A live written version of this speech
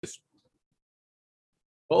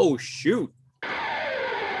Oh, shoot.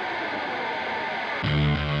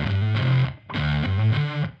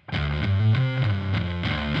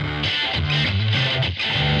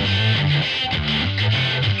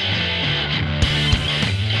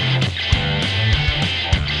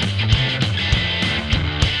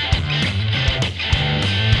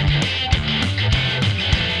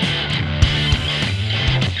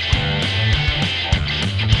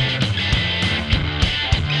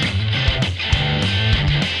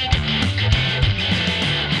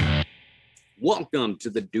 Welcome to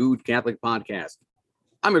the Dude Catholic Podcast.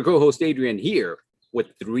 I'm your co-host Adrian here with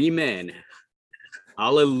three men.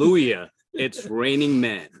 Hallelujah. It's raining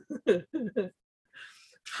men.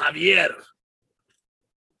 Javier.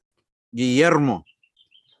 Guillermo.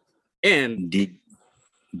 And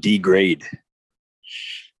degrade.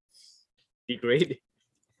 Degrade?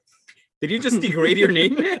 Did you just degrade your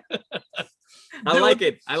name? I like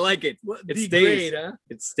it. It stays. Huh?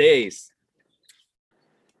 It stays.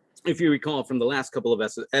 If you recall from the last couple of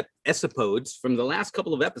episodes,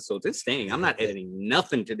 it's staying. I'm not editing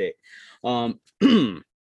nothing today. Oh no!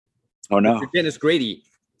 Mr. Dennis Grady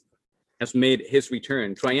has made his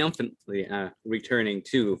return, triumphantly returning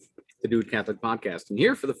to the Dude Catholic Podcast. And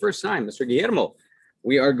here for the first time, Mr. Guillermo,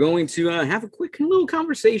 we are going to have a quick little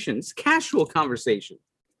conversation. It's casual conversation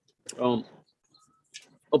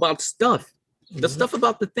about stuff. The stuff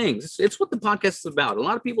about the things. It's what the podcast is about. A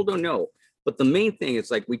lot of people don't know. But the main thing is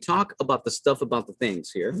like we talk about the stuff about the things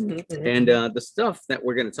here. And the stuff that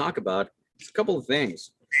we're going to talk about is a couple of things.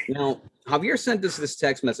 Now, Javier sent us this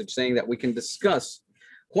text message saying that we can discuss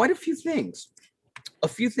quite a few things.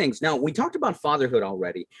 Now, we talked about fatherhood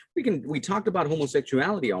already. We talked about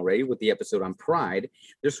homosexuality already with the episode on pride.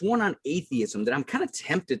 There's one on atheism that I'm kind of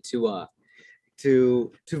tempted to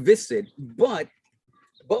visit, but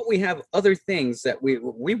we have other things that we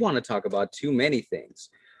want to talk about. Too many things.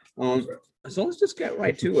 So let's just get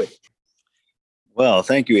right to it. Well,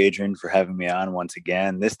 thank you, Adrian, for having me on once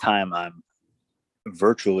again. This time I'm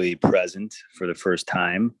virtually present for the first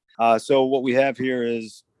time. So what we have here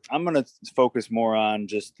is I'm going to focus more on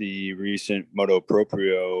just the recent motu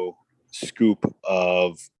proprio scoop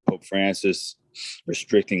of Pope Francis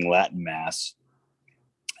restricting Latin Mass.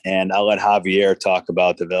 And I'll let Javier talk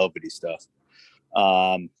about the velvety stuff.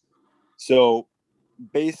 So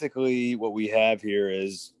basically what we have here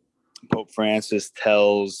is Pope Francis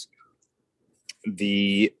tells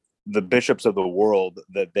the bishops of the world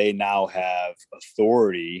that they now have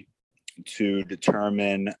authority to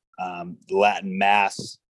determine Latin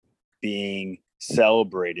Mass being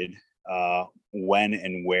celebrated when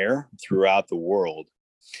and where throughout the world.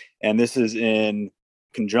 And this is in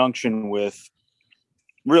conjunction with,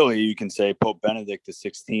 really, you can say, Pope Benedict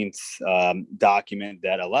XVI's document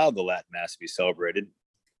that allowed the Latin Mass to be celebrated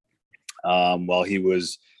while he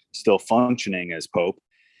was still functioning as Pope.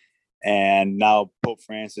 And now Pope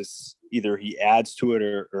Francis, either he adds to it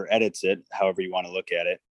or edits it, however you want to look at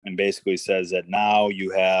it, and basically says that now you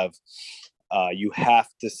have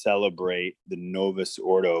to celebrate the Novus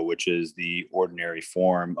Ordo, which is the ordinary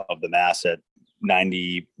form of the Mass that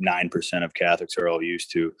 99% of Catholics are all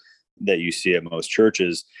used to, that you see at most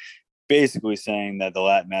churches, basically saying that the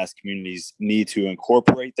Latin Mass communities need to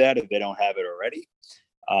incorporate that if they don't have it already.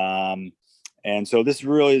 And so this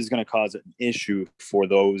really is going to cause an issue for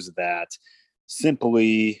those that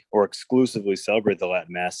simply or exclusively celebrate the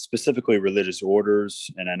Latin Mass, specifically religious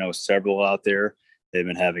orders. And I know several out there, they've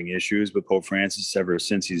been having issues with Pope Francis ever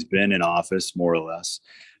since he's been in office, more or less.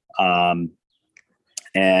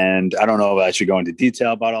 And I don't know if I should go into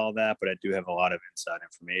detail about all that, but I do have a lot of inside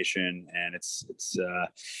information, and it's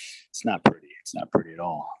not pretty. It's not pretty at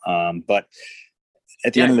all. But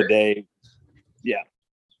at the end of the day, yeah.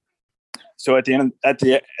 So at the end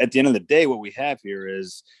of the day, what we have here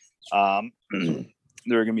is there are going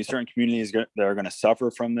to be certain communities that are going to suffer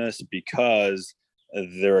from this because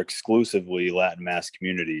they're exclusively Latin Mass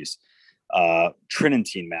communities,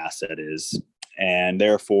 Tridentine Mass, that is, and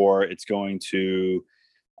therefore it's going to,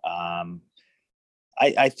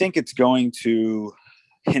 I think it's going to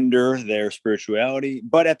hinder their spirituality.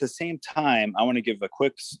 But at the same time, I want to give a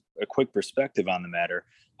quick perspective on the matter.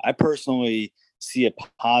 I personally see a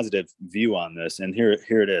positive view on this, and here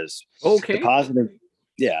it is. Okay.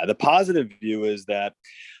 The positive view is that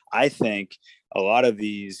I think a lot of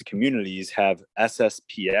these communities have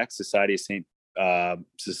SSPX,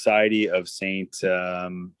 Society of Saint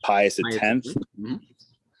Pius X. Mm-hmm.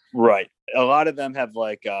 Right. A lot of them have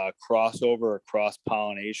like crossover or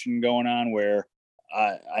cross-pollination going on, where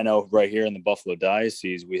I know right here in the Buffalo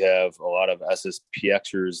Diocese, we have a lot of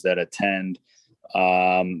SSPXers that attend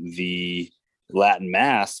the Latin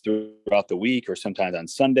mass throughout the week, or sometimes on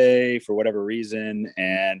Sunday for whatever reason.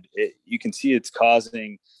 And you can see it's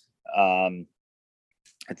causing a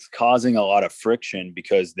lot of friction,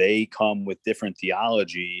 because they come with different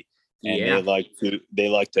theology, and they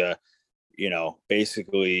like to,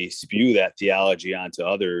 basically spew that theology onto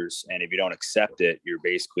others. And if you don't accept it, you're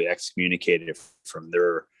basically excommunicated from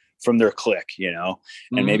their clique, and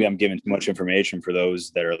maybe I'm giving too much information for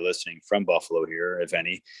those that are listening from Buffalo here, if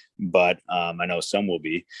any, but I know some will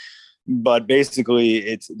be. But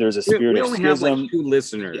basically, there's a spirit of schism. We only have like 2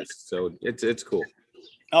 listeners, so it's cool.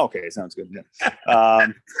 Okay, sounds good.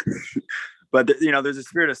 But there's a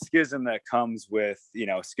spirit of schism that comes with,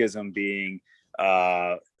 schism being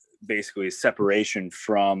basically separation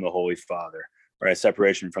from the Holy Father, right?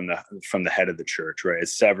 Separation from the head of the church, right?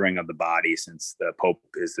 It's severing of the body, since the Pope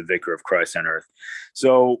is the vicar of Christ on earth.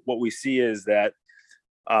 So what we see is that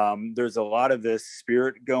there's a lot of this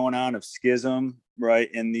spirit going on of schism, right,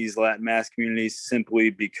 in these Latin Mass communities,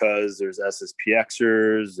 simply because there's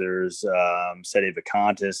SSPXers, there's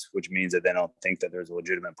sedevacantists, which means that they don't think that there's a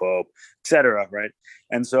legitimate Pope, etc., right?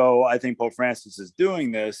 And so I think Pope Francis is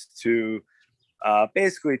doing this to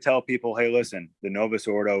basically tell people, hey, listen, the Novus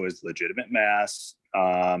Ordo is legitimate Mass.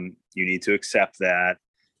 You need to accept that.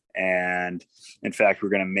 And in fact, we're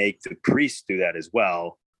going to make the priests do that as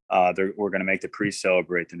well. We're going to make the priests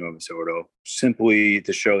celebrate the Novus Ordo, simply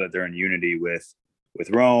to show that they're in unity with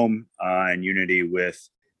Rome, and unity with,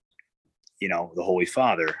 the Holy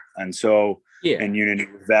Father. And so, and unity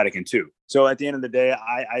with Vatican II. So at the end of the day,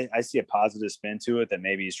 I see a positive spin to it, that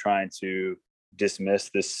maybe he's trying to dismiss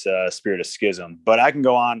this spirit of schism. But I can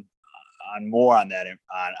go on more on that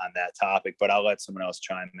topic, but I'll let someone else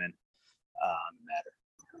chime in on the matter.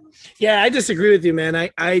 Yeah, I disagree with you, man.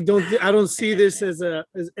 I don't see this as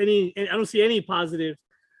any. I don't see any positive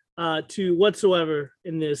to whatsoever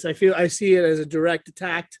in this. I see it as a direct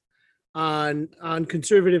attack on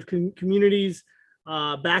conservative communities,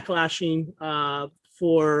 backlashing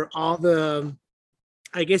for all the,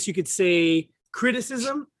 I guess you could say,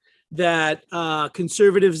 criticism that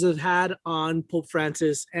conservatives have had on Pope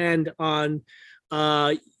Francis and on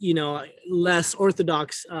less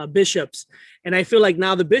orthodox bishops. And I feel like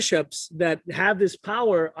now the bishops that have this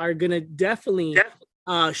power are going to definitely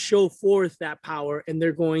show forth that power, and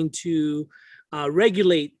they're going to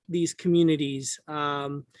regulate these communities.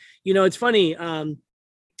 It's funny. I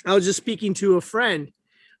was just speaking to a friend,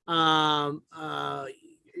 that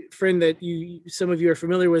some of you are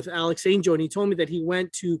familiar with, Alex Angel, and he told me that he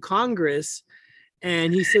went to Congress.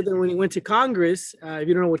 And he said that when he went to Congress, if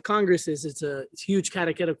you don't know what Congress is, it's huge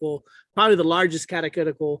catechetical, probably the largest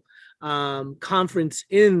catechetical conference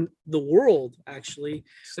in the world, actually.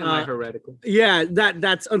 Semi-heretical.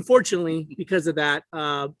 That's unfortunately because of that.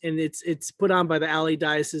 And it's put on by the LA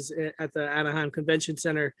Diocese at the Anaheim Convention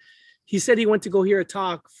Center. He said he went to go hear a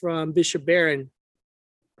talk from Bishop Barron.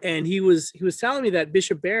 And he was telling me that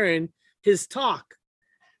Bishop Barron, his talk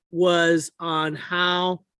was on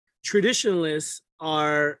how traditionalists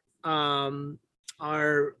are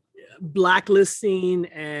blacklisting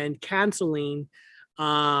and canceling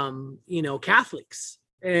Catholics,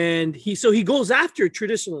 and he goes after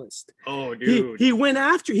traditionalists. Oh, dude, he went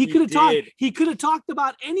after. He could have talked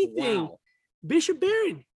about anything. Wow. Bishop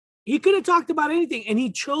Barron, he could have talked about anything, and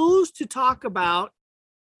he chose to talk about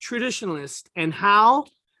traditionalists and how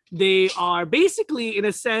they are basically, in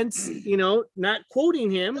a sense, not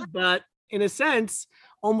quoting him, but in a sense,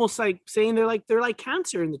 almost like saying they're like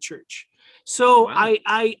cancer in the church. So wow.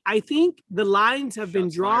 I think the lines have been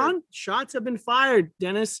drawn, shots have been fired,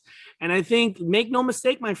 Dennis. And I think, make no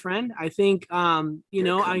mistake, my friend, I think it's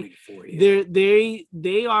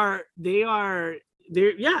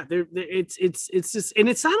just, and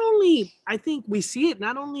it's not only, I think we see it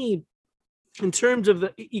not only in terms of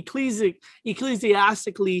the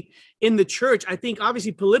ecclesiastically in the church. I think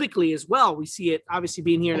obviously politically as well. We see it obviously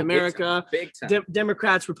being here in America, big time.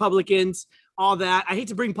 Democrats, Republicans, all that. I hate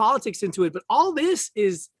to bring politics into it, but all this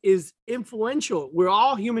is influential. We're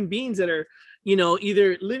all human beings that are,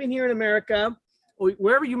 either living here in America or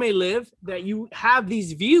wherever you may live, that you have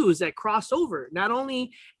these views that cross over, not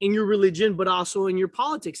only in your religion, but also in your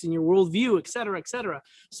politics, in your worldview, et cetera, et cetera.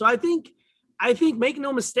 So I think, make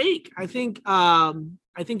no mistake, I think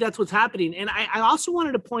that's what's happening. And I also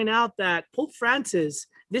wanted to point out that Pope Francis,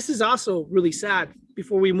 this is also really sad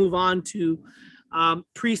before we move on to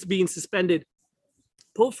priests being suspended.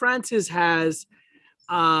 Pope Francis has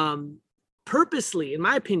purposely, in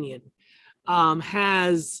my opinion,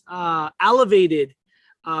 has elevated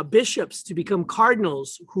bishops to become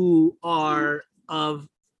cardinals who are of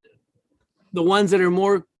the ones that are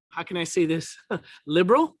more how can I say this?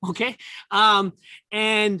 Liberal. Okay.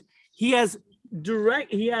 And he has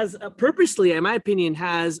purposely, in my opinion,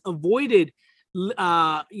 has avoided,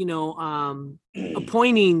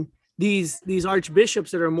 appointing these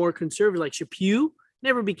archbishops that are more conservative, like Chaput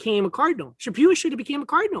never became a cardinal. Chaput should have became a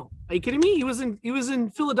cardinal. Are you kidding me? He was in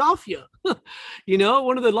Philadelphia,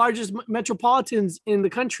 one of the largest metropolitans in the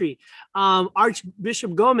country.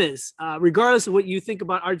 Archbishop Gomez, regardless of what you think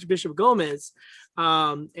about Archbishop Gomez,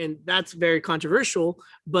 and that's very controversial,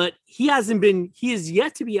 but he is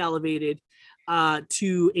yet to be elevated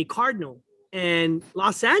to a cardinal. And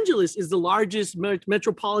Los Angeles is the largest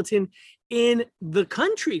metropolitan in the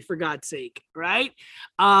country, for God's sake, right?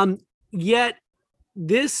 Yet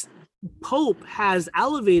this pope has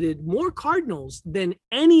elevated more cardinals than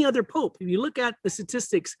any other pope. If you look at the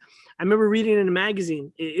statistics, I remember reading in a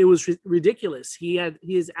magazine, it was ridiculous. He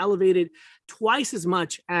has elevated twice as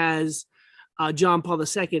much as John Paul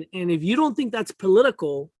II. And if you don't think that's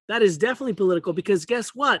political, that is definitely political, because guess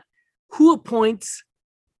what? Who appoints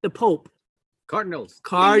the pope? Cardinals,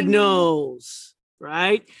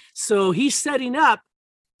 right? So he's setting up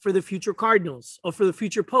for the future cardinals, or for the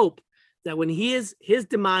future pope, that when his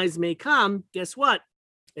demise may come, guess what?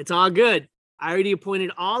 It's all good. I already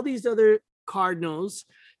appointed all these other cardinals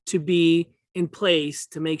to be in place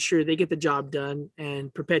to make sure they get the job done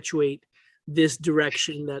and perpetuate this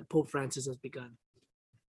direction that Pope Francis has begun.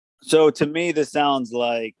 So to me, this sounds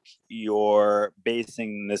like you're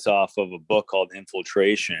basing this off of a book called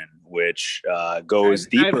Infiltration, which goes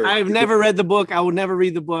deeper. I've never read the book. I will never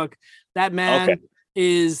read the book. That man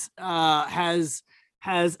has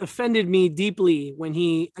offended me deeply when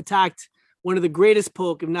he attacked one of the greatest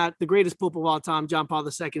pope, if not the greatest pope of all time, John Paul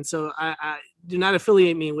II. So I do not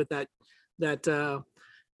affiliate me with that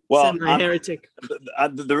heretic.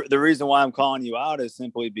 The reason why I'm calling you out is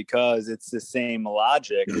simply because it's the same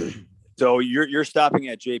logic. So you're stopping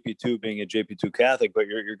at JP2 being a JP2 Catholic, but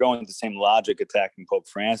you're going with the same logic attacking Pope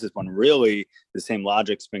Francis, when really the same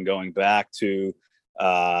logic's been going back to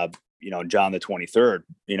John the 23rd,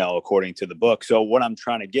 according to the book. So what I'm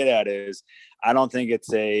trying to get at is, I think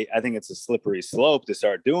it's a slippery slope to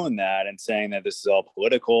start doing that and saying that this is all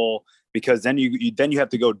political, because then you have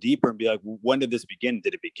to go deeper and be like, when did this begin?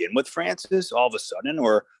 Did it begin with Francis all of a sudden,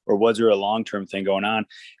 or was there a long-term thing going on?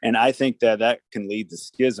 And I think that can lead to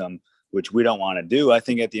schism, which we don't want to do. I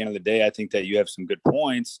think at the end of the day, I think that you have some good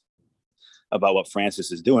points about what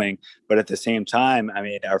Francis is doing, but at the same time, I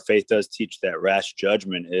mean, our faith does teach that rash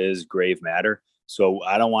judgment is grave matter. So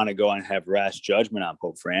I don't want to go and have rash judgment on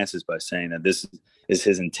Pope Francis by saying that this is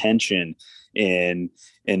his intention in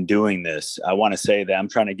doing this. I want to say that I'm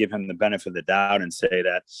trying to give him the benefit of the doubt and say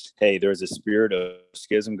that, hey, there's a spirit of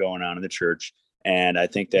schism going on in the church, and I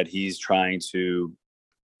think that he's trying to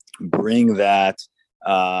bring that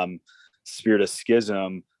spirit of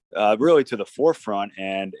schism really to the forefront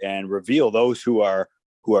and reveal those who are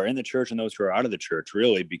in the church and those who are out of the church,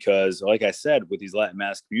 really, because like I said, with these Latin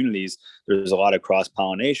Mass communities, there's a lot of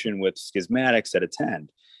cross-pollination with schismatics that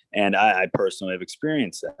attend. And I personally have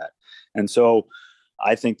experienced that. And so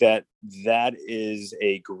I think that is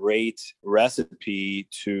a great recipe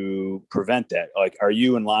to prevent that. Like, are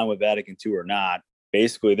you in line with Vatican II or not?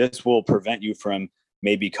 Basically, this will prevent you from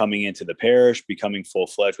maybe coming into the parish, becoming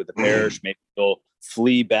full-fledged with the parish. Maybe they'll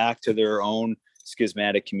flee back to their own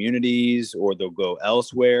schismatic communities, or they'll go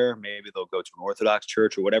elsewhere. Maybe they'll go to an Orthodox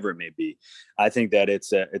church or whatever it may be. I think that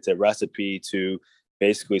it's a recipe to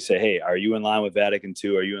basically say, hey, are you in line with Vatican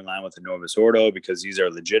II? Are you in line with the Novus Ordo? Because these are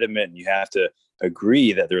legitimate, and you have to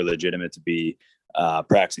agree that they're legitimate to be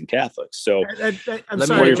practicing Catholics. So I'm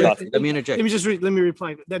sorry. Let me interject. Let me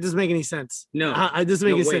reply. That doesn't make any sense. No, it doesn't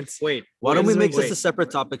make any sense. Wait. Why don't we make this a separate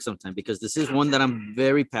topic sometime? Because this is one that I'm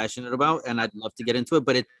very passionate about, and I'd love to get into it.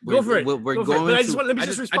 But go for it. We're going. Let me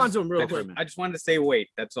just respond to him real quick. I just wanted to say wait.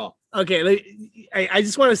 That's all. Okay. I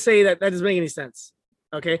just want to say that doesn't make any sense.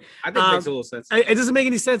 Okay. I think it makes a little sense. It doesn't make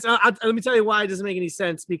any sense. Let me tell you why it doesn't make any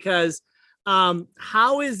sense. Because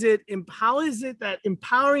how is it that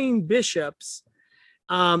empowering bishops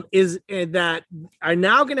that are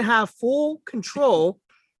now going to have full control,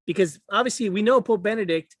 because obviously we know Pope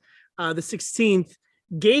Benedict the 16th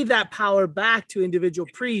gave that power back to individual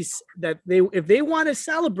priests, that if they want to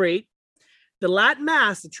celebrate the Latin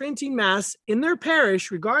Mass, the Tridentine Mass in their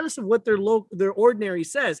parish, regardless of what their ordinary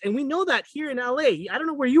says. And we know that here in LA, I don't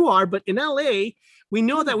know where you are, but in LA, we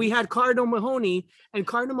know that we had Cardinal Mahoney, and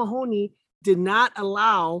Cardinal Mahoney did not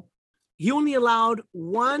allow, he only allowed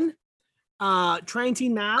one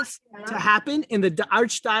Tridentine Mass to happen in the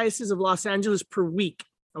Archdiocese of Los Angeles per week.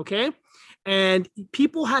 Okay. And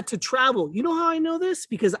people had to travel. You know how I know this?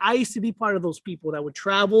 Because I used to be part of those people that would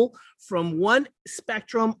travel from one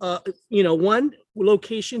spectrum, one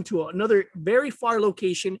location to another very far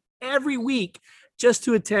location every week just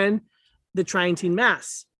to attend the Tridentine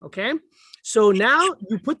Mass. Okay. So now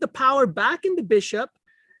you put the power back in the bishop.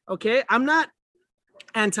 Okay. I'm not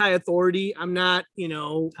anti-authority. I'm not,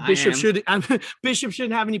 bishop shouldn't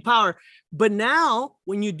have any power. But now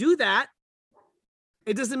when you do that,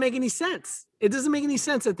 it doesn't make any sense. It doesn't make any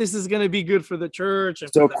sense that this is going to be good for the church and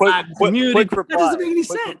So for the community. quick reply. That doesn't make any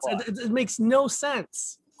Quick sense. reply. It makes no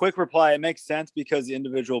sense. Quick reply. It makes sense because the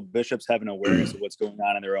individual bishops have an awareness of what's going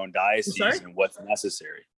on in their own diocese and what's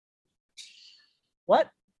necessary. What?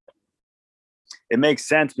 It makes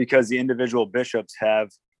sense because the individual bishops have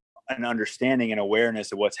an understanding and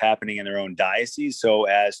awareness of what's happening in their own diocese so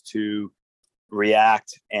as to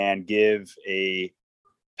react and give a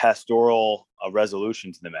pastoral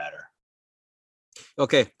resolution to the matter.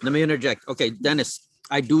 Okay, let me interject. Okay, Dennis,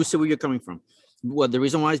 I do see where you're coming from. Well, the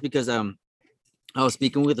reason why is because I was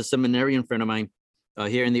speaking with a seminarian friend of mine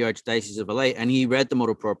here in the Archdiocese of LA, and he read the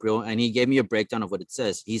Motu Proprio, and he gave me a breakdown of what it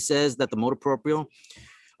says. He says that the Motu Proprio,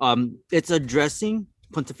 it's addressing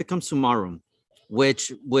Pontificum Summarum,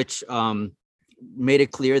 which made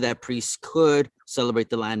it clear that priests could celebrate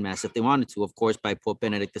the Latin Mass if they wanted to, of course, by Pope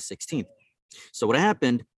Benedict XVI. So what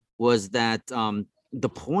happened was that the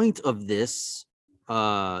point of this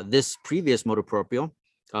previous Motu Proprio,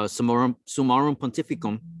 Summarum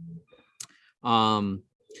Pontificum,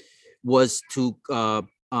 was to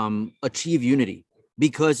achieve unity,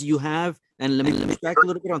 because you have, and let me back a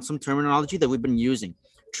little bit on some terminology that we've been using.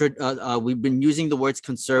 We've been using the words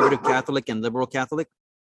conservative Catholic and liberal Catholic.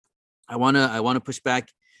 I wanna push back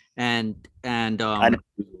and I know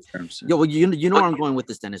those terms. yeah, well, you know where I'm going with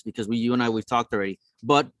this, Dennis, because you and I, we've talked already.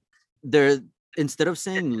 But there, instead of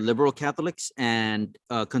saying liberal Catholics and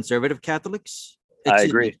conservative Catholics, I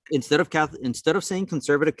agree. Instead of saying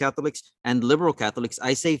conservative Catholics and liberal Catholics,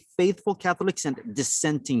 I say faithful Catholics and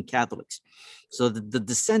dissenting Catholics. So the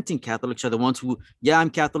dissenting Catholics are the ones who, yeah, I'm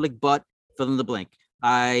Catholic, but fill in the blank.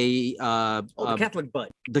 The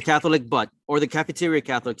Catholic butt, or the cafeteria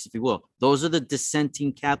Catholics, if you will. Those are the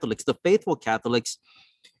dissenting Catholics. The faithful Catholics,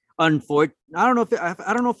 I don't know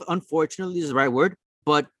if unfortunately is the right word,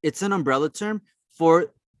 but it's an umbrella term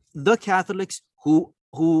for the Catholics who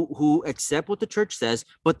accept what the church says,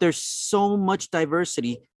 but there's so much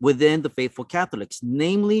diversity within the faithful Catholics.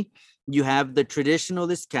 Namely, you have the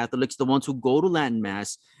traditionalist Catholics, the ones who go to Latin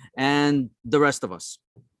Mass, and the rest of us.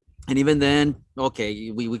 And even then,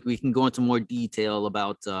 okay, we can go into more detail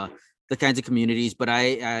about the kinds of communities, but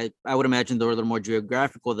I would imagine they're a little more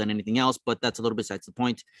geographical than anything else, but that's a little besides the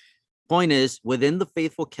point. Point is, within the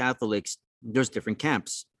faithful Catholics, there's different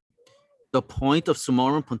camps. The point of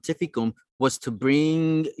Summarum Pontificum was to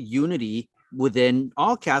bring unity within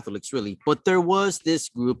all Catholics, really, but there was this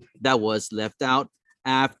group that was left out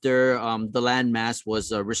after the Latin Mass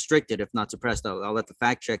was restricted, if not suppressed. I'll let the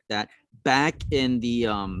fact check that. Back in the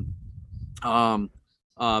early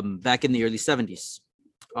 70s,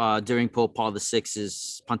 during Pope Paul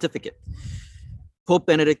VI's pontificate, Pope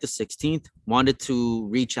Benedict XVI wanted to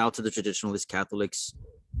reach out to the traditionalist Catholics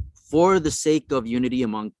for the sake of unity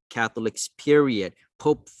among Catholics, period.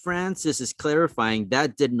 Pope Francis is clarifying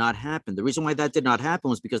that did not happen. The reason why that did not happen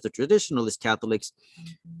was because the traditionalist Catholics,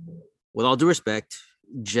 with all due respect,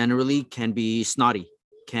 generally can be snotty.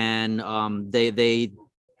 They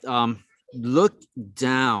look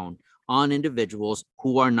down on individuals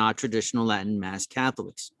who are not traditional Latin Mass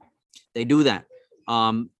Catholics. They do that.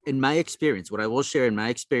 In my experience, what I will share in my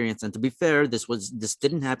experience, and to be fair, this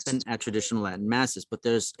didn't happen at traditional Latin Masses, but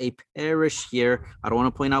there's a parish here, I don't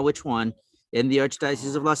want to point out which one, in the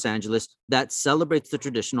Archdiocese of Los Angeles that celebrates the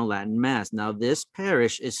traditional Latin Mass. Now, this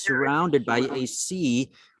parish is surrounded by a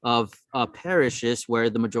sea of parishes where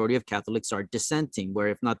the majority of Catholics are dissenting, where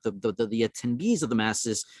if not the attendees of the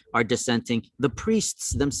Masses are dissenting, the priests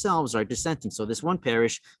themselves are dissenting. So this one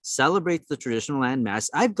parish celebrates the traditional Latin Mass.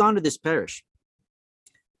 I've gone to this parish,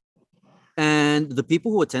 and the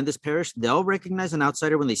people who attend this parish, they'll recognize an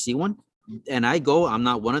outsider when they see one. And I go, I'm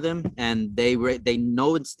not one of them, and they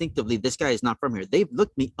know instinctively this guy is not from here. They've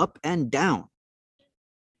looked me up and down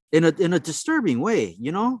in a disturbing way.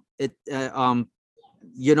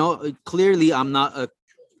 Clearly I'm not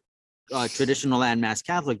a traditional Latin Mass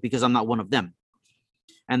Catholic because I'm not one of them.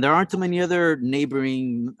 And there aren't too many other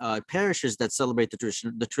neighboring parishes that celebrate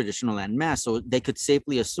the traditional Latin Mass, so they could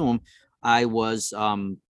safely assume I was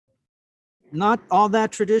not all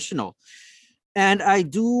that traditional. And I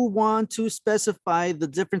do want to specify the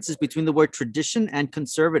differences between the word tradition and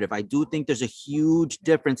conservative. I do think there's a huge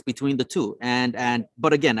difference between the two.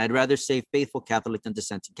 But again, I'd rather say faithful Catholic than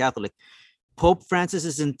dissenting Catholic. Pope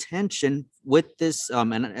Francis's intention with this,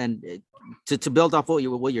 to build off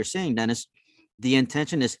what you're saying, Dennis, the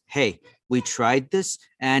intention is, hey, we tried this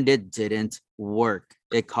and it didn't work.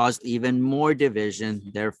 It caused even more division.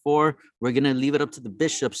 Therefore, we're going to leave it up to the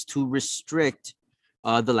bishops to restrict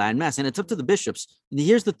the Latin Mass. And it's up to the bishops. And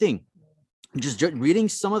here's the thing. Just reading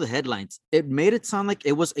some of the headlines, it made it sound like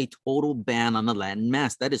it was a total ban on the Latin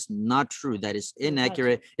Mass. That is not true. That is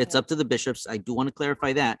inaccurate. It's up to the bishops. I do want to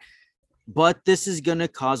clarify that. But this is going to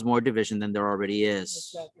cause more division than there already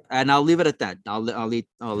is. And I'll leave it at that. I'll let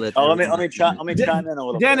let me chime in a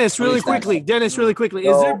little Dennis, bit. Really quickly.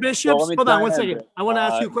 Is there bishops? Hold on 1 second. I want to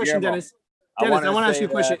ask you a question, Guillermo, Dennis. I want to ask you a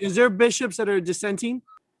question. Is there bishops that are dissenting?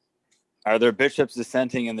 Are there bishops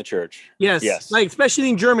dissenting in the church? Yes. Like especially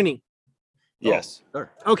in Germany. Yes. Oh,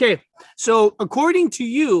 sure. Okay. So according to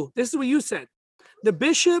you, this is what you said. The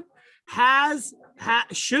bishop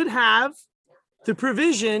should have the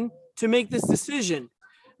provision to make this decision.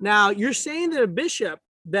 Now you're saying that a bishop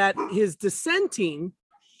that is dissenting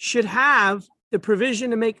should have the provision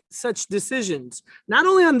to make such decisions, not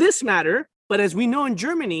only on this matter, but as we know in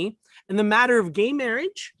Germany, in the matter of gay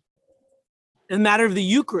marriage, in the matter of the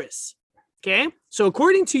Eucharist. Okay. So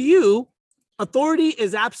according to you, authority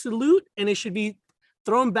is absolute and it should be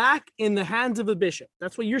thrown back in the hands of the bishop.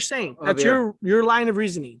 That's what you're saying. That's Javier, your line of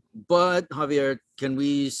reasoning. But Javier, can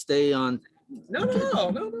we stay on? No.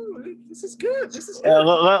 This is good.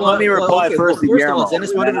 Let me reply first to First of all, Guillermo.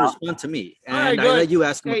 Dennis wanted to respond to me, and All right, I go let ahead. you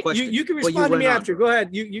ask him a Hey, question. you can but respond to me went on. after. Go ahead.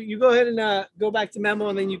 You go ahead and go back to Memo,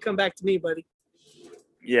 and then you come back to me, buddy.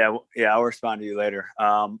 Yeah, I'll respond to you later.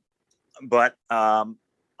 But I'll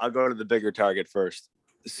go to the bigger target first.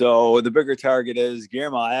 So the bigger target is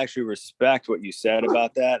Guillermo. I actually respect what you said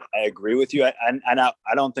about that. I agree with you.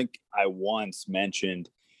 I don't think I once mentioned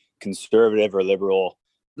conservative or liberal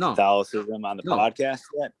Catholicism on the podcast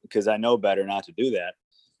yet, because I know better not to do that.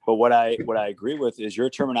 But what I agree with is your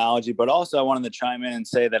terminology. But also I wanted to chime in and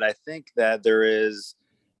say that I think that there is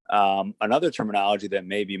another terminology that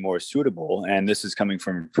may be more suitable. And this is coming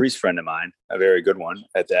from a priest friend of mine, a very good one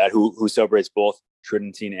at that, who celebrates both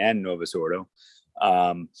Tridentine and Novus Ordo.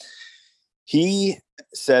 He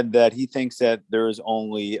said that he thinks that there is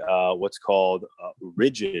only what's called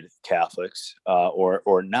rigid Catholics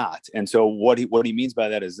or not. And so what he means by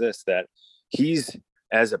that is this, that he's,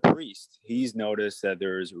 as a priest, he's noticed that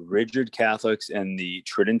there's rigid Catholics in the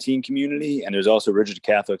Tridentine community, and there's also rigid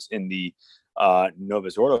Catholics in the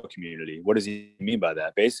Novus Ordo community. What does he mean by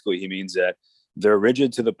that? Basically, he means that they're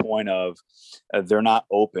rigid to the point of they're not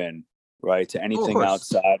open, right, to anything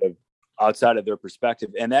outside of their perspective.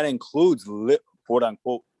 And that includes quote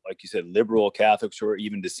unquote, like you said, liberal Catholics or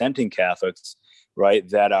even dissenting Catholics, right?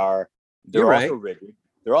 They're also rigid.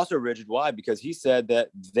 They're also rigid. Why? Because he said that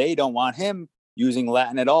they don't want him using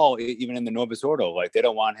Latin at all, even in the Novus Ordo. Like they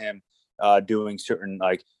don't want him doing certain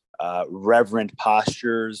reverent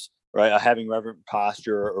postures, right? Having reverent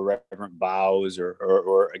posture or reverent bows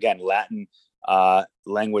or again, Latin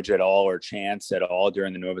language at all or chants at all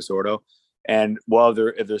during the Novus Ordo. And while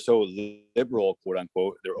if they're so liberal, quote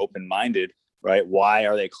unquote, they're open-minded, right? Why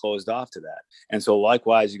are they closed off to that? And so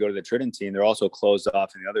likewise, you go to the Tridentine, they're also closed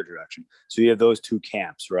off in the other direction. So you have those two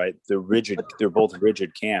camps, right? They're both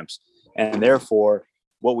rigid camps. And therefore,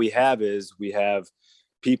 what we have is we have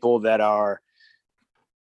people that are,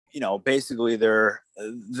 basically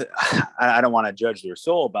I don't want to judge their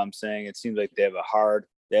soul, but I'm saying it seems like they have a hard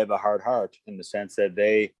heart in the sense that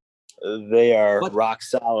they are rock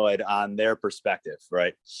solid on their perspective,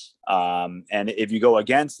 right? And if you go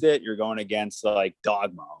against it, you're going against like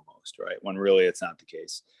dogma almost, right? When really it's not the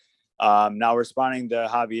case. Now responding to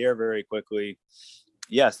Javier very quickly,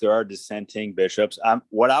 yes, there are dissenting bishops.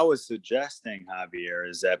 What I was suggesting, Javier,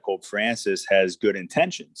 is that Pope Francis has good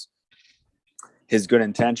intentions. His good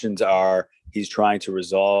intentions are he's trying to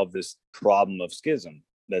resolve this problem of schism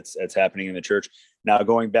that's happening in the church. Now,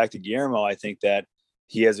 going back to Guillermo, I think that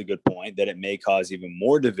he has a good point that it may cause even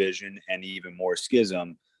more division and even more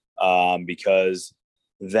schism because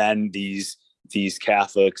then these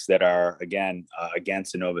Catholics that are, again,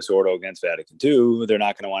 against the Novus Ordo, against Vatican II, they're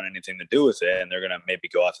not going to want anything to do with it, and they're going to maybe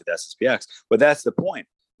go off with SSPX. But that's the point.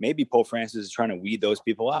 Maybe Pope Francis is trying to weed those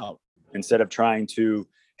people out instead of trying to,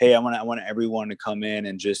 hey, I want everyone to come in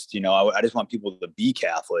and just, I just want people to be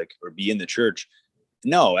Catholic or be in the church.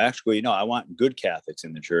 No, actually, I want good Catholics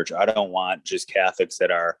in the church. I don't want just Catholics that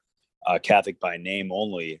are, Catholic by name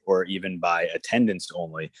only, or even by attendance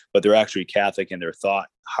only, but they're actually Catholic in their thought,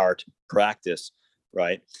 heart, practice,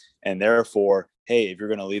 right? And therefore, hey, if you're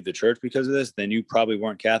going to leave the church because of this, then you probably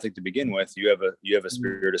weren't Catholic to begin with. You have a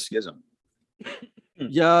spirit of schism.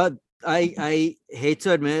 Yeah, I hate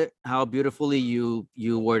to admit how beautifully you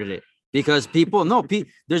worded it, because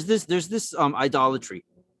there's this idolatry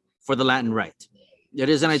for the Latin rite. It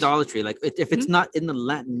is an idolatry. Like if it's not in the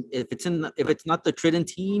Latin, if it's not the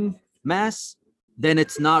Tridentine Mass, then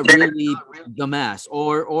it's not really the Mass,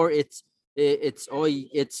 or it's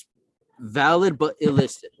valid but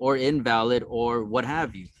illicit or invalid or what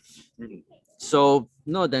have you. So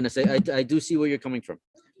no, Dennis, I do see where you're coming from,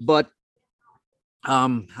 but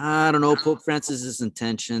I don't know Pope Francis's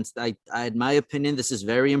intentions. In my opinion, this is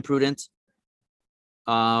very imprudent.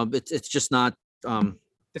 It's just not.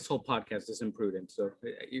 This whole podcast is imprudent, so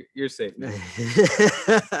you're safe. Well,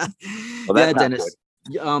 Yeah, that's not Dennis.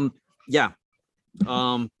 Yeah.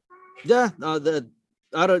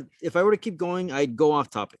 If I were to keep going, I'd go off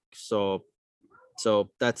topic. So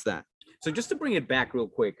that's that. So just to bring it back real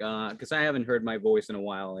quick, because I haven't heard my voice in a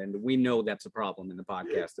while, and we know that's a problem in the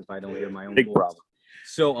podcast if I don't hear my own Big voice. problem.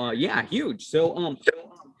 So yeah, huge. So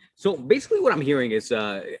basically what I'm hearing is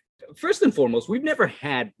first and foremost, we've never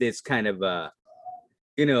had this kind of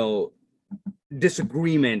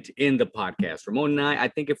disagreement in the podcast. Ramon and I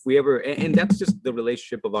think if we ever, and that's just the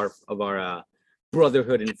relationship of our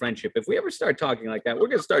brotherhood and friendship. If we ever start talking like that, we're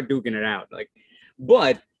gonna start duking it out.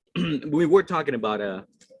 But we were talking about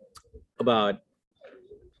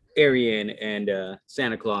Arian and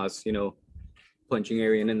Santa Claus, punching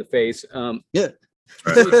Arian in the face. Yeah.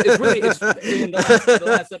 It's really in the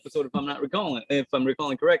last episode, if I'm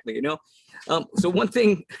recalling correctly, So one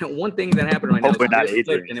thing that happened right now,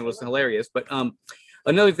 and it was hilarious. But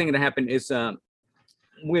another thing that happened is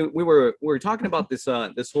we were talking about this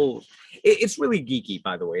whole. It's really geeky,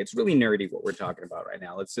 by the way. It's really nerdy what we're talking about right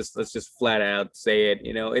now. Let's just flat out say it.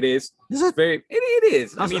 It is. It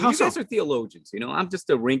is. I mean, you guys are theologians. I'm just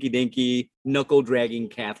a rinky-dinky, knuckle-dragging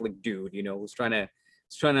Catholic dude. Who's trying to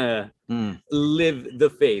live the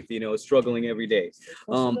faith, struggling every day.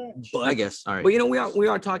 But I guess. All right. But we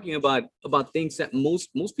are talking about things that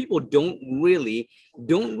most people don't really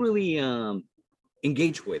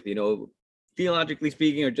engage with, theologically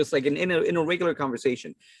speaking, or just like in a regular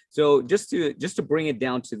conversation. So just to bring it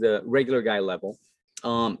down to the regular guy level,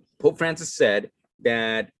 Pope Francis said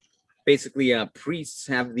that basically priests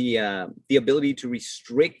have the ability to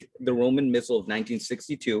restrict the Roman Missal of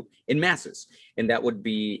 1962 in masses, and that would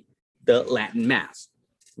be the Latin Mass,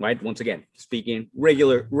 right? Once again, speaking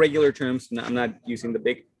regular terms. I'm not using the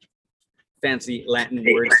big fancy Latin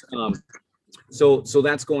words. So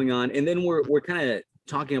that's going on, and then we're kind of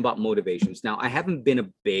talking about motivations. Now, I haven't been a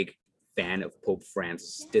big fan of Pope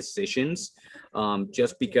Francis' decisions,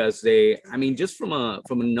 just because just from a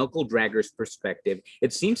knuckle dragger's perspective,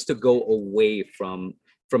 it seems to go away from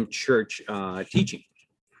church teaching.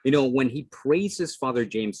 When he praises Father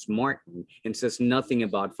James Martin and says nothing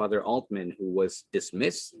about Father Altman, who was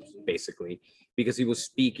dismissed basically because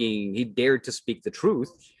he dared to speak the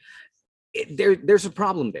truth. There's a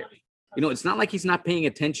problem there. It's not like he's not paying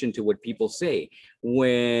attention to what people say.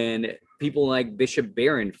 When people like Bishop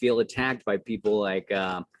Barron feel attacked by people like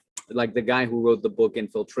the guy who wrote the book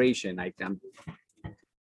Infiltration. I'm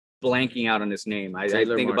blanking out on his name. I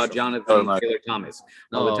think about Jonathan Taylor Thomas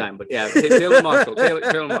all the time. But yeah, Taylor Marshall.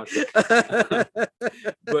 Taylor Marshall.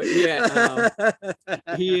 But yeah,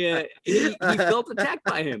 he felt attacked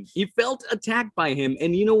by him.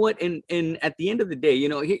 And you know what? And at the end of the day,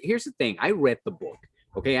 here's the thing. I read the book.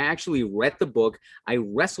 Okay, I actually read the book. I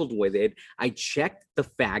wrestled with it. I checked the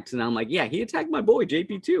facts, and I'm like, yeah, he attacked my boy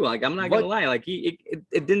JP too. Like, I'm not gonna lie. Like, it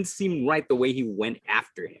didn't seem right the way he went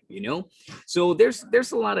after him. So there's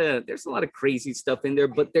a lot of crazy stuff in there.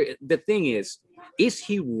 But the thing is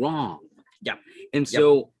he wrong? Yeah. And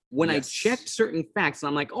so when I checked certain facts,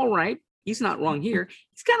 I'm like, all right, he's not wrong here.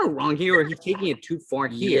 He's kind of wrong here, or he's taking it too far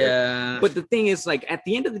here. Yeah. But the thing is, like, at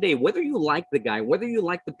the end of the day, whether you like the guy, whether you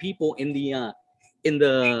like the people in the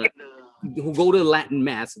who go to the Latin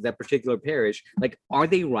Mass of that particular parish, like, are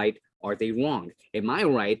they right? Are they wrong? Am I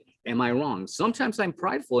right? Am I wrong? Sometimes I'm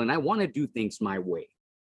prideful and I want to do things my way.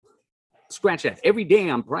 Scratch that. Every day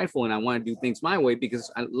I'm prideful and I want to do things my way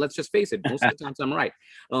because let's just face it, most of the times I'm right.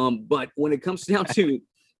 But when it comes down to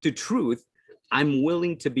truth, I'm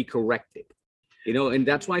willing to be corrected. And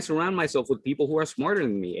that's why I surround myself with people who are smarter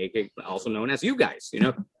than me, aka also known as you guys.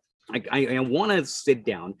 I want to sit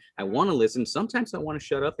down. I want to listen. Sometimes I want to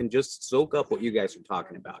shut up and just soak up what you guys are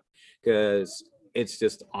talking about, because it's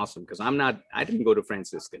just awesome because I didn't go to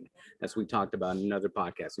Franciscan, as we talked about in another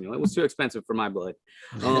podcast. It was too expensive for my blood.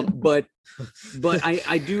 But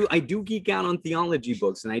I do geek out on theology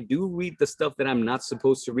books, and I do read the stuff that I'm not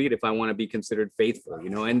supposed to read if I want to be considered faithful,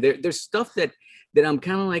 and there's stuff that I'm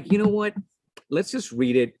kind of like, what? Let's just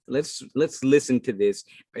read it. Let's listen to this.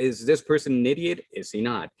 Is this person an idiot? Is he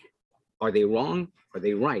not? Are they wrong? Are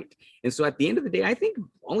they right? And so at the end of the day, I think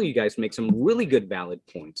all of you guys make some really good, valid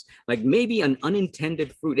points. Like maybe an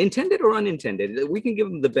unintended fruit, intended or unintended, we can give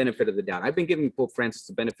them the benefit of the doubt. I've been giving Pope Francis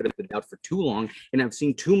the benefit of the doubt for too long, and I've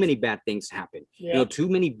seen too many bad things happen. Too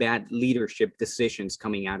many bad leadership decisions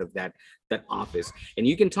coming out of that office. And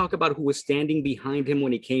you can talk about who was standing behind him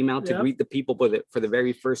when he came out to greet the people for the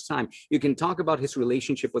very first time. You can talk about his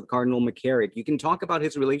relationship with Cardinal McCarrick. You can talk about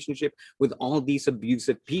his relationship with all these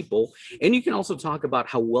abusive people. And you can also talk about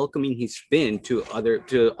how welcoming he's been to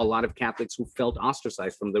a lot of Catholics who felt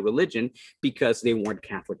ostracized from the religion because they weren't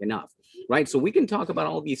Catholic enough. Right. So we can talk about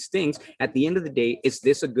all these things. At the end of the day, is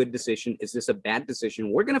this a good decision? Is this a bad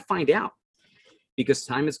decision? We're going to find out, because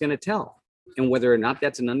time is going to tell. And whether or not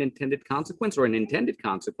that's an unintended consequence or an intended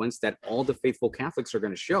consequence that all the faithful Catholics are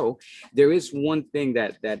going to show, there is one thing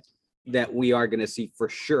that we are going to see for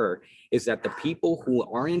sure, is that the people who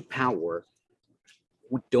are in power,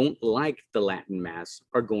 who don't like the Latin Mass,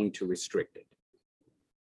 are going to restrict it.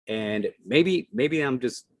 And maybe I'm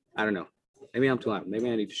just, I don't know, maybe I'm too loud. Maybe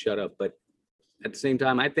I need to shut up. But at the same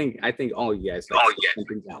time, I think all you guys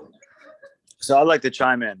something valid. So I'd like to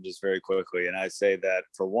chime in just very quickly, and I say that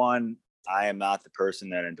for one, I am not the person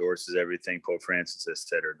that endorses everything Pope Francis has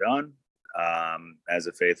said or done. As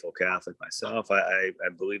a faithful Catholic myself, I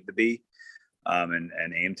believe to be and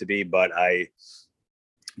aim to be, but I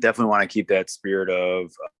definitely want to keep that spirit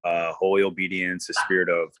of holy obedience, a spirit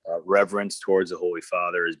of reverence towards the Holy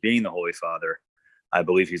Father as being the Holy Father. I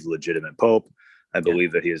believe he's a legitimate Pope. I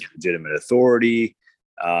believe that he has legitimate authority,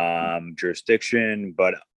 jurisdiction,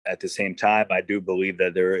 but at the same time, I do believe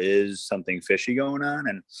that there is something fishy going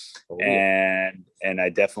on, and I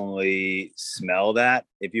definitely smell that,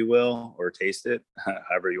 if you will, or taste it,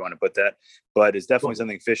 however you want to put that. But it's definitely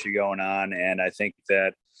something fishy going on, and I think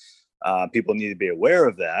that people need to be aware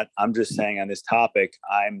of that. I'm just saying on this topic,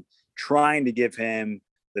 I'm trying to give him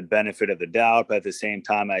the benefit of the doubt, but at the same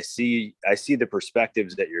time, I see the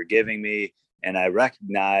perspectives that you're giving me, and I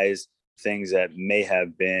recognize things that may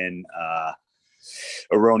have been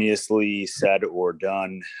erroneously said or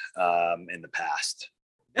done in the past.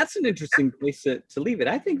 That's an interesting place to leave it.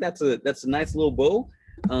 I think that's a nice little bow.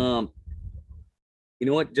 You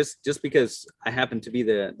know what? Just because I happen to be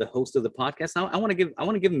the host of the podcast, I want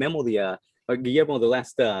to give Memo Guillermo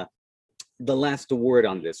the last word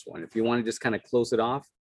on this one. If you want to just kind of close it off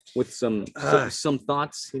with some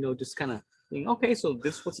thoughts, just kind of. Okay, so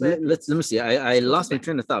let me see. I lost my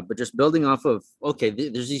train of thought, but just building off of, okay,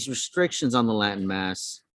 there's these restrictions on the Latin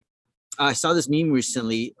Mass. I saw this meme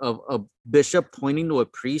recently of a bishop pointing to a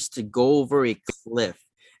priest to go over a cliff,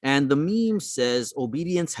 and the meme says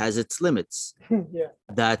obedience has its limits.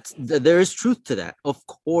 That there is truth to that. Of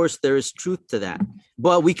course, there is truth to that,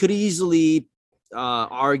 but we could easily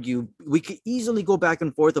argue, we could easily go back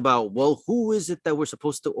and forth about, well, who is it that we're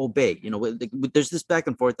supposed to obey? There's this back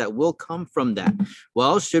and forth that will come from that.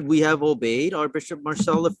 Well, should we have obeyed our Bishop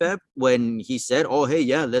Marcel Lefebvre when he said, oh, hey,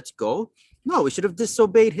 yeah, let's go? No, we should have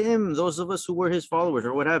disobeyed him, those of us who were his followers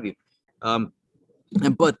or what have you.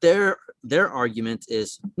 But their argument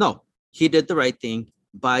is, no, he did the right thing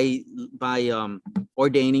by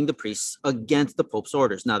ordaining the priests against the Pope's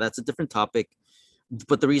orders. Now, that's a different topic.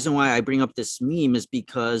 But the reason why I bring up this meme is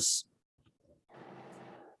because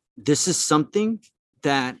this is something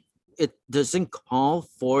that it doesn't call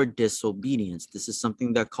for disobedience. This is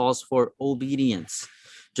something that calls for obedience.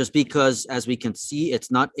 Just because, as we can see, it's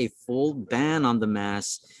not a full ban on the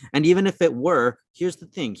Mass. And even if it were, here's the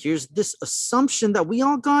thing. Here's this assumption that we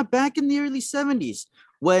all got back in the early 70s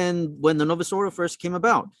when the Novus Ordo first came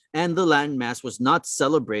about. And the Latin Mass was not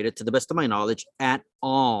celebrated, to the best of my knowledge, at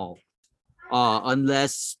all.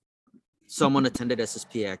 Unless someone attended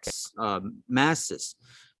SSPX masses.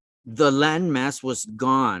 The Latin Mass was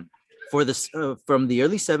gone for this from the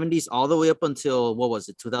early 70s all the way up until,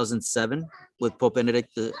 2007 with Pope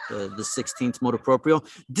Benedict the 16th motu proprio.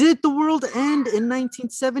 Did the world end in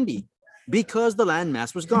 1970 because the Latin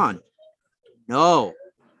Mass was gone? No.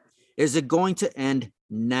 Is it going to end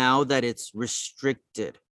now that it's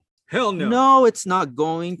restricted? Hell no. No, it's not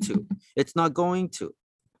going to. It's not going to.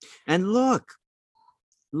 And look,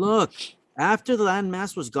 after the Latin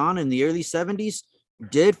Mass was gone in the early 70s,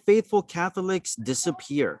 did faithful Catholics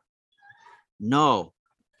disappear? No.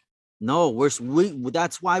 No,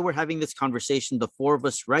 that's why we're having this conversation, the four of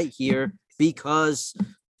us right here, because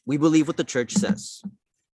we believe what the church says.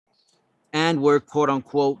 And we're quote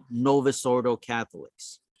unquote Novus Ordo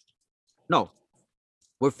Catholics. No,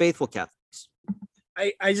 we're faithful Catholics.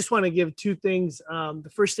 I just want to give two things.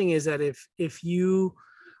 The first thing is that if you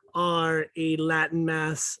are a Latin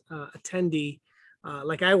Mass attendee,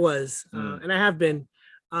 like I was, and I have been,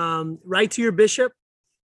 write to your bishop,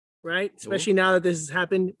 right? Especially now that this has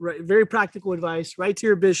happened. Right, very practical advice. Write to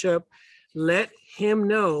your bishop. Let him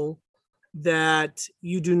know that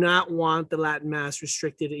you do not want the Latin Mass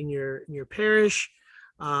restricted in your parish,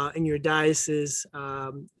 in your diocese.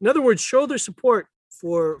 In other words, show their support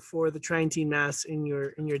for the Tridentine Mass in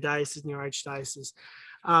your diocese, in your archdiocese.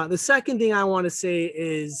 The second thing I want to say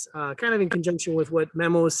is kind of in conjunction with what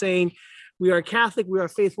Memo was saying. We are Catholic. We are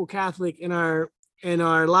faithful Catholic in our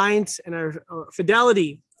alliance and our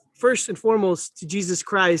fidelity, first and foremost, to Jesus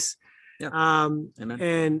Christ. Yeah. Amen.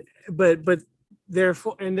 And but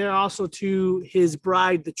therefore, and they're also to his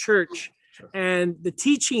bride, the church, and the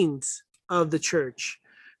teachings of the church.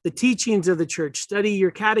 The teachings of the church. Study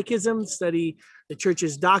your catechism, study the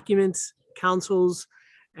church's documents, councils,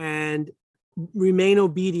 and remain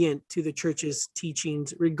obedient to the church's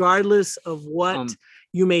teachings, regardless of what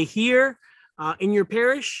you may hear in your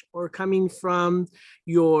parish or coming from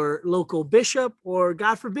your local bishop, or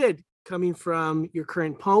God forbid, coming from your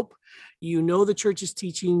current pope. You know the church's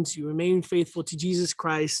teachings, you remain faithful to Jesus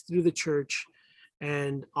Christ through the church,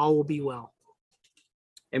 and all will be well.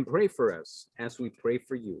 And pray for us as we pray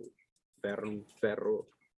for you. Ferrum ferro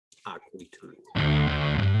aquitur.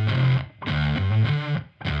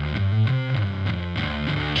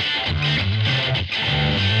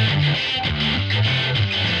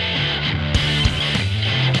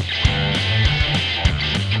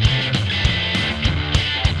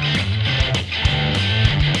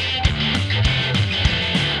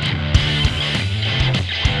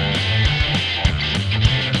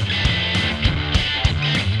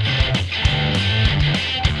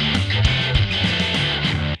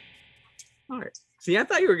 All right. See, I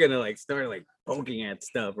thought you were gonna start poking at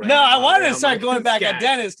stuff, right? No, I wanted to start going back at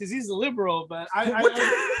Dennis because he's a liberal, but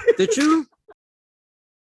Did you?